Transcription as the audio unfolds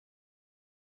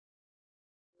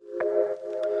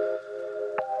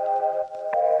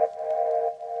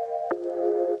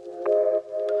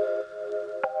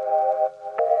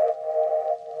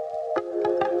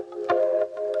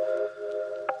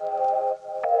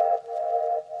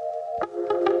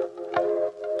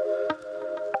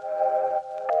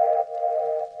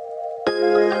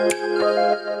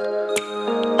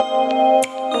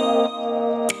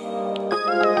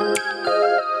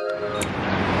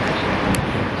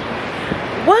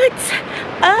What's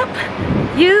up,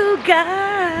 you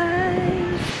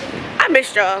guys? I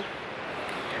missed y'all.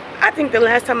 I think the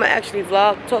last time I actually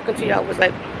vlogged talking to y'all was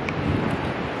like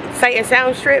Sight and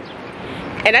Sound Strip,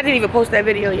 and I didn't even post that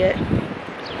video yet.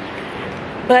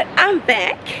 But I'm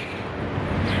back.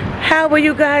 How are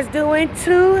you guys doing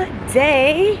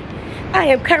today? I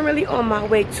am currently on my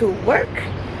way to work.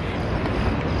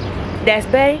 That's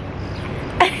Bay.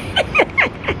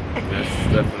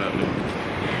 Yes, definitely.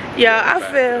 Yeah,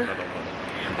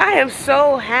 I am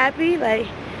so happy. Like,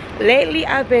 lately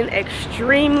I've been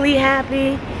extremely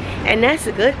happy, and that's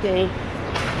a good thing.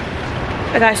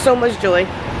 I got so much joy.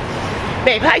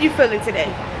 Babe, how you feeling today?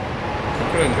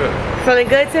 I'm feeling good. Feeling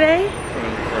good today?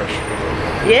 Feeling refreshed.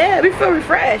 Yeah, we feel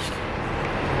refreshed.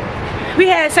 We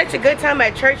had such a good time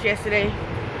at church yesterday.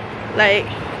 Like,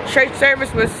 church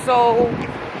service was so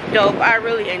dope. I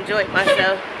really enjoyed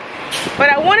myself. But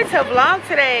I wanted to vlog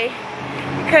today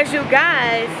because, you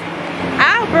guys,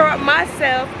 I brought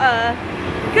myself a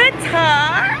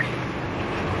guitar.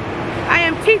 I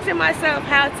am teaching myself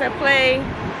how to play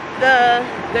the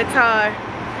guitar.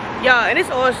 Y'all, and this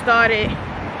all started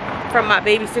from my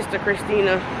baby sister,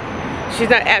 Christina. She's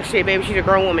not actually a baby, she's a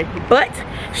grown woman, but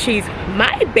she's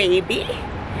my baby.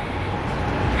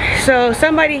 So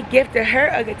somebody gifted her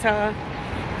a guitar,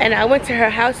 and I went to her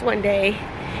house one day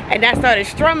and I started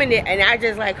strumming it, and I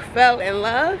just like fell in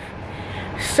love.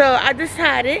 So I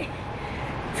decided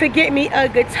to get me a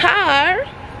guitar.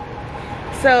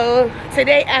 So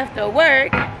today after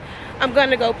work, I'm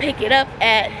gonna go pick it up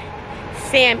at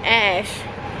Sam Ash.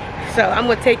 So I'm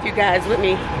gonna take you guys with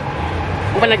me.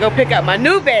 I'm gonna go pick up my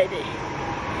new baby.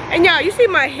 And y'all, you see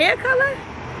my hair color?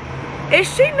 Is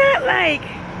she not like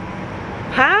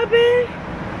popping?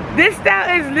 This style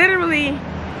is literally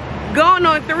going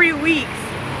on 3 weeks.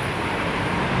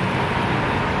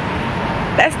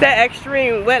 That's that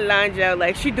extreme wet line gel.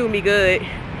 Like, she do me good.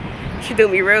 She do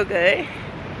me real good.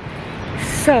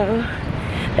 So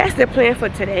that's the plan for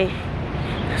today.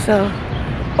 So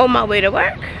on my way to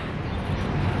work,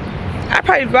 I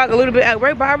probably vlog a little bit at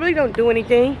work, but I really don't do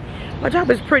anything. My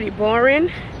job is pretty boring.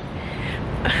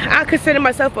 I consider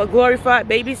myself a glorified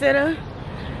babysitter.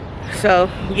 So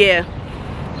yeah,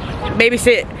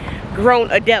 babysit grown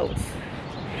adults.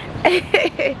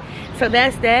 So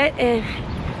that's that, and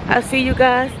I'll see you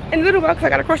guys in a little while because I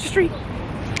gotta cross the street.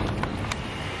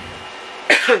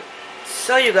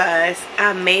 So you guys,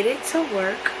 I made it to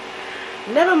work.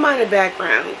 Never mind the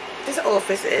background. This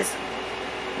office is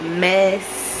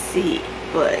messy,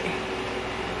 but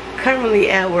currently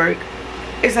at work,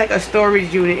 it's like a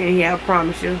storage unit in here, I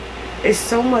promise you. There's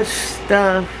so much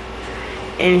stuff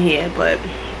in here, but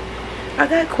I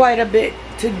got quite a bit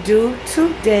to do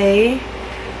today.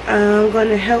 I'm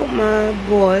gonna help my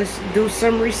boss do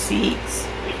some receipts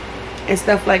and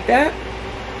stuff like that.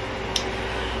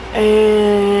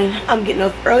 And I'm getting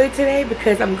up early today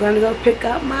because I'm gonna go pick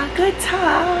up my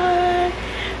guitar.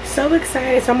 So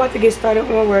excited. So I'm about to get started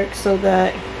on work so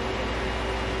that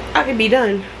I can be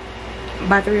done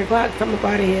by 3 o'clock. So I'm up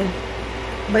out of here.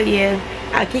 But yeah,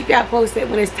 I'll keep y'all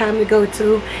posted when it's time to go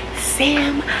to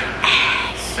Sam Ash.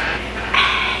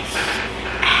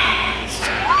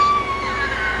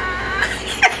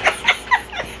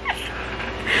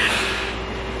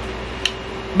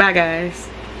 Bye guys.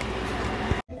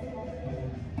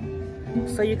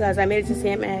 So you guys, I made it to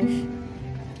Sam Ash.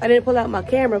 I didn't pull out my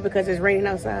camera because it's raining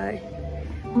outside.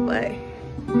 But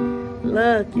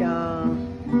look, y'all.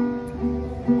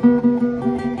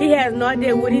 He has no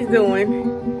idea what he's doing.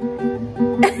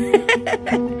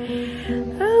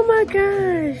 Oh my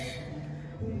gosh.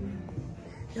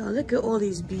 Yo, look at all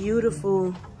these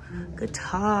beautiful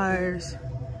guitars.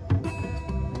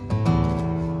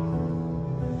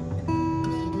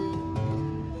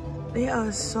 They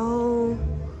are so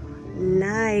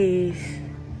nice.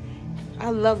 I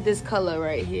love this color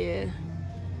right here.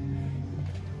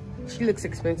 She looks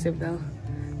expensive though.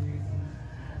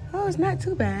 Oh, it's not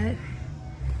too bad.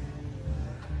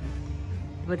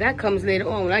 But that comes later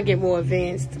on when I get more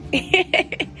advanced.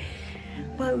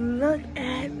 But look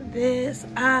at this.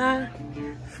 I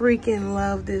freaking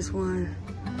love this one.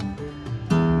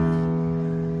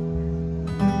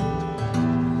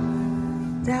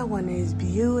 That one is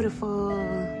beautiful.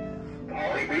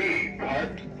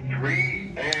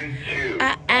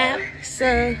 I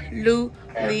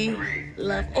absolutely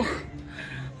love. Oh,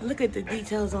 look at the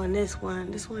details on this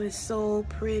one. This one is so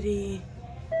pretty.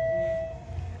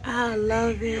 I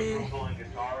love it.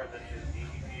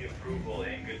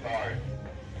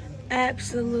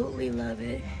 Absolutely love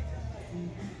it.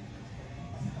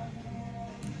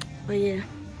 But yeah,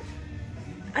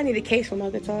 I need a case for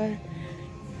my guitar.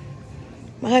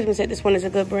 My husband said this one is a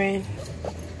good brand.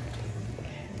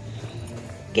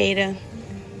 Gator.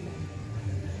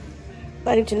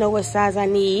 But I need to know what size I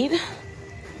need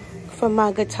for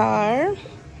my guitar.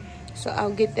 So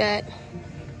I'll get that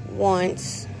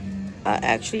once I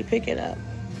actually pick it up.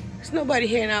 There's nobody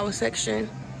here in our section.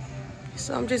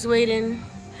 So I'm just waiting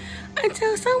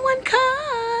until someone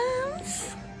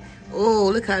comes.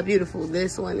 Oh, look how beautiful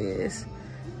this one is.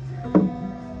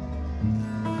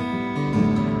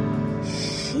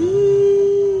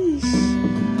 Sheesh.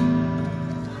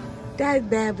 That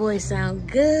bad boy sound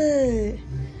good.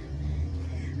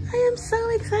 I am so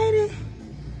excited.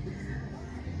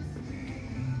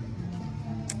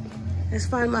 Let's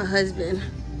find my husband.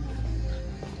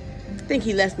 I think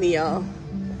he left me, y'all.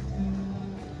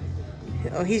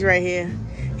 Oh, he's right here.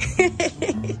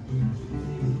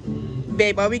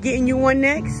 Babe, are we getting you one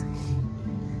next?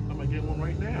 I'm gonna get one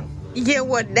right now. You get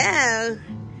one now?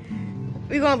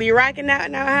 We gonna be rocking out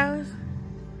in our house?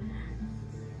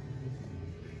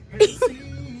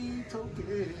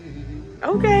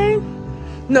 Okay.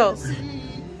 No.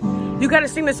 You gotta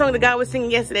sing the song the guy was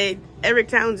singing yesterday, Eric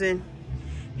Townsend.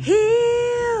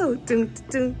 Heal, deliver,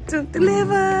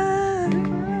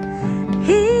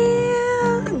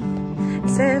 heal,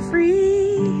 set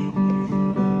free.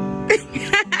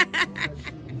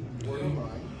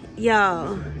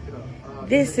 Y'all,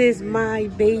 this is my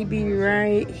baby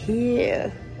right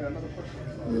here.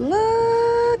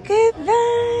 Look at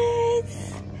that.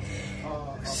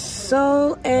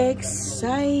 So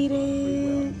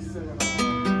excited.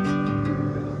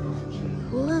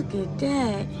 Look at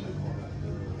that.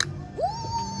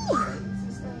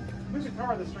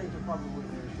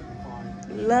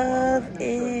 Love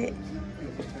it.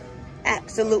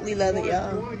 Absolutely love it,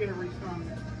 y'all.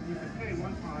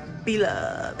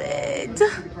 Beloved.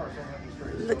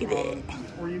 Look at it.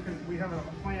 Or you can, we have a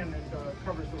plan that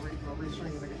covers the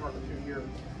restringing the guitar for 2 years.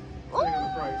 Depending on the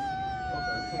price.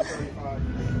 Okay,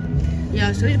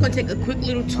 Yeah, so he's gonna take a quick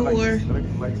little tour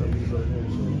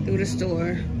through the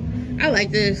store. I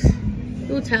like this.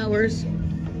 Little towers.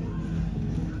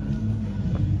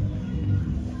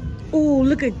 Oh,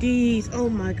 look at these. Oh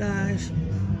my gosh.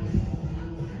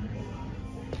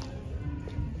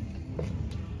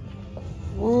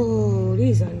 Whoa,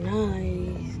 these are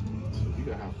nice.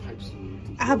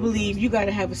 I believe you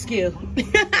gotta have a skill.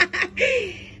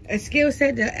 A skill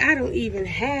set that I don't even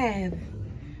have.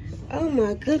 Oh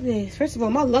my goodness. First of all,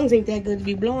 my lungs ain't that good to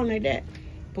be blowing like that.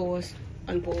 Pause.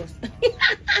 Unpause.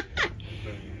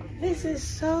 This is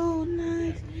so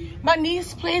nice. My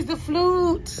niece plays the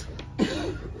flute.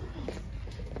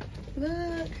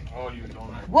 Look. Oh, you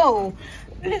don't. Whoa.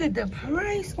 Look at the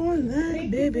price on that,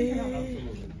 baby.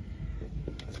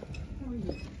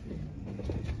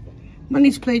 My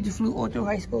niece played the flute all through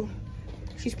high school.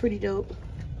 She's pretty dope.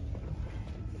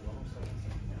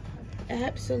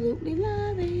 Absolutely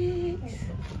love it.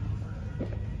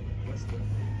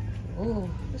 Oh,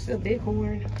 this is a big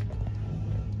horn.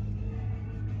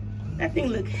 That thing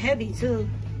look heavy too.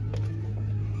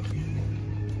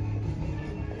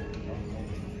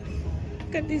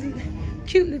 Got these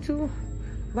cute little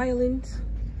violins.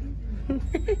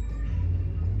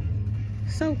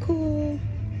 So cool.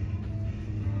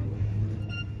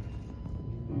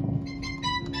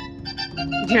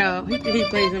 Yo, he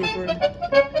plays them for real.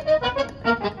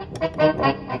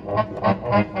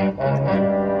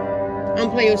 I'm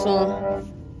playing a song.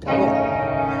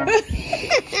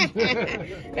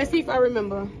 Let's see if I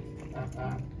remember.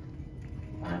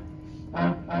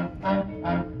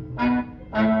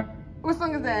 What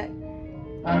song is that?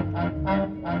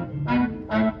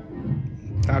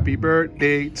 Happy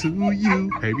birthday to you.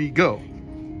 Here we go.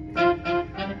 I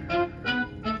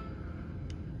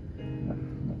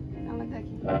like that key.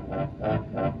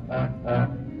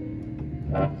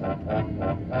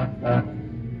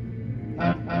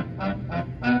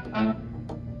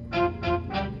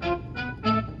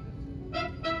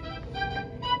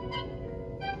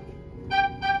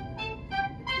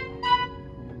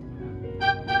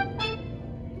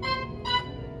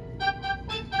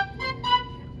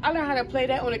 I learned how to play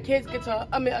that on a kid's guitar.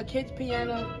 I mean, a kid's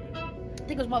piano. I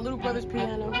think it was my little brother's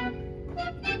piano.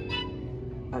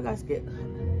 I got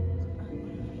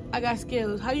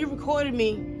skills. How you recorded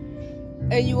me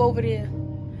and you over there?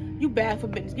 You bad for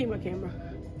business. Give me my camera.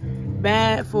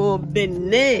 Bad for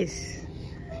business.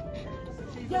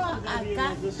 Y'all, I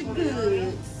got the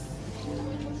goods.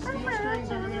 Steel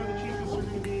strings over there, the cheapest are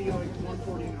going to be like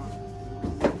 $149.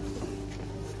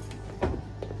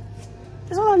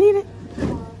 That's all I needed.